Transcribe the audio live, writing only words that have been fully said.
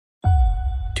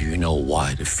you know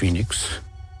why the Phoenix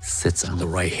sits on the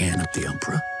right hand of the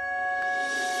Emperor?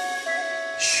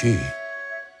 She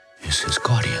is his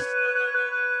guardian,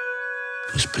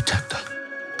 his protector.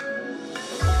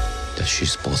 That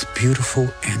she's both beautiful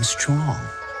and strong.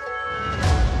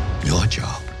 Your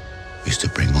job is to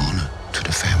bring honor to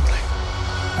the family.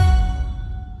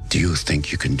 Do you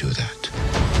think you can do that?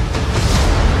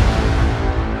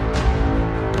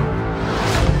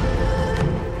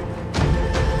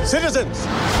 Citizens,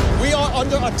 we are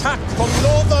under attack from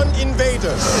northern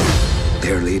invaders.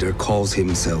 Their leader calls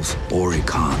himself Ori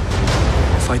Khan.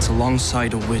 Fights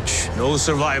alongside a witch. No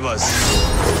survivors.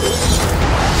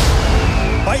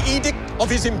 By edict of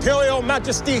His Imperial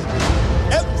Majesty,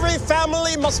 every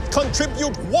family must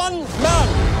contribute 1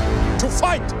 man to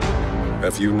fight.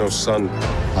 Have you no son?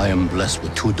 I am blessed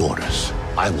with 2 daughters.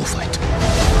 I will fight.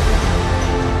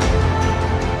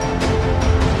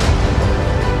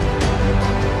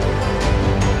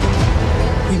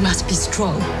 We must be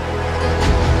strong.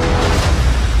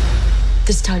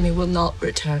 This time it will not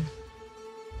return.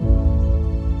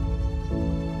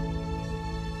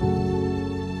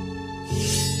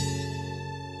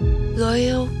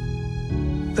 Loyal,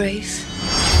 brave,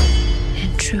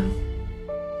 and true.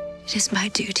 It is my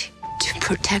duty to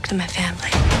protect my family.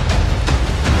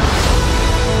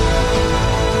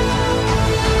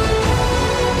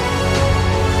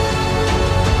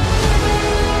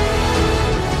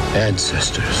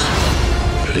 Ancestors,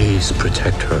 please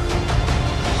protect her.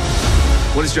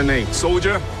 What is your name,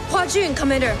 soldier? Hua Jun,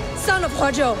 Commander, son of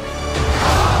Hua Zhou.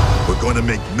 We're going to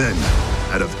make men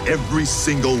out of every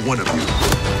single one of you.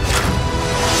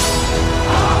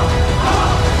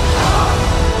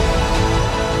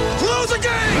 Close the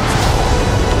gate!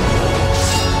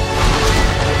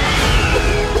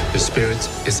 The spirit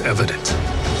is evident,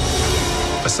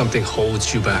 but something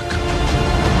holds you back.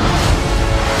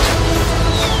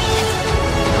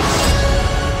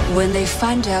 When they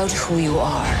find out who you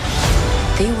are,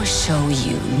 they will show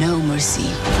you no mercy.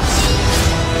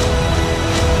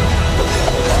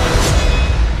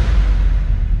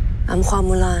 I'm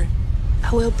Mulan.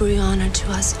 I will bring honor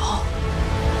to us all.